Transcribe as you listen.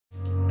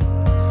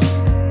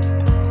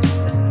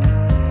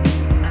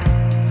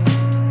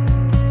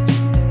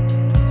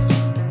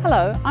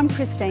I'm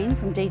Christine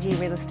from DG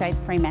Real Estate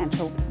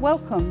Fremantle.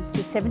 Welcome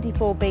to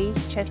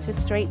 74B Chester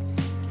Street,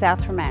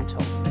 South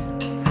Fremantle.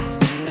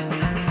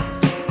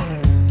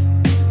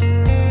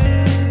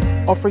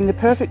 Offering the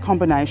perfect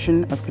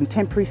combination of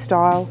contemporary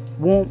style,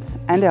 warmth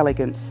and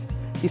elegance,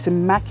 this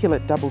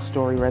immaculate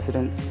double-storey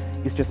residence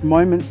is just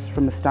moments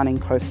from the stunning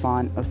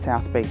coastline of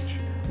South Beach.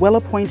 Well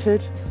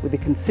appointed with a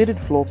considered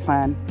floor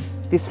plan,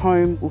 this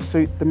home will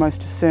suit the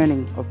most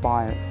discerning of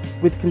buyers.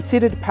 With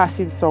considered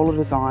passive solar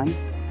design,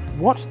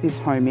 what this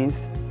home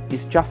is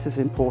just as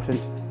important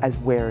as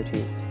where it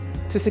is.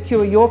 To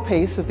secure your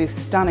piece of this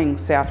stunning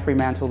South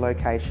Fremantle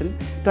location,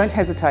 don't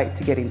hesitate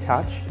to get in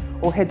touch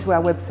or head to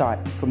our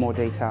website for more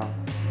details.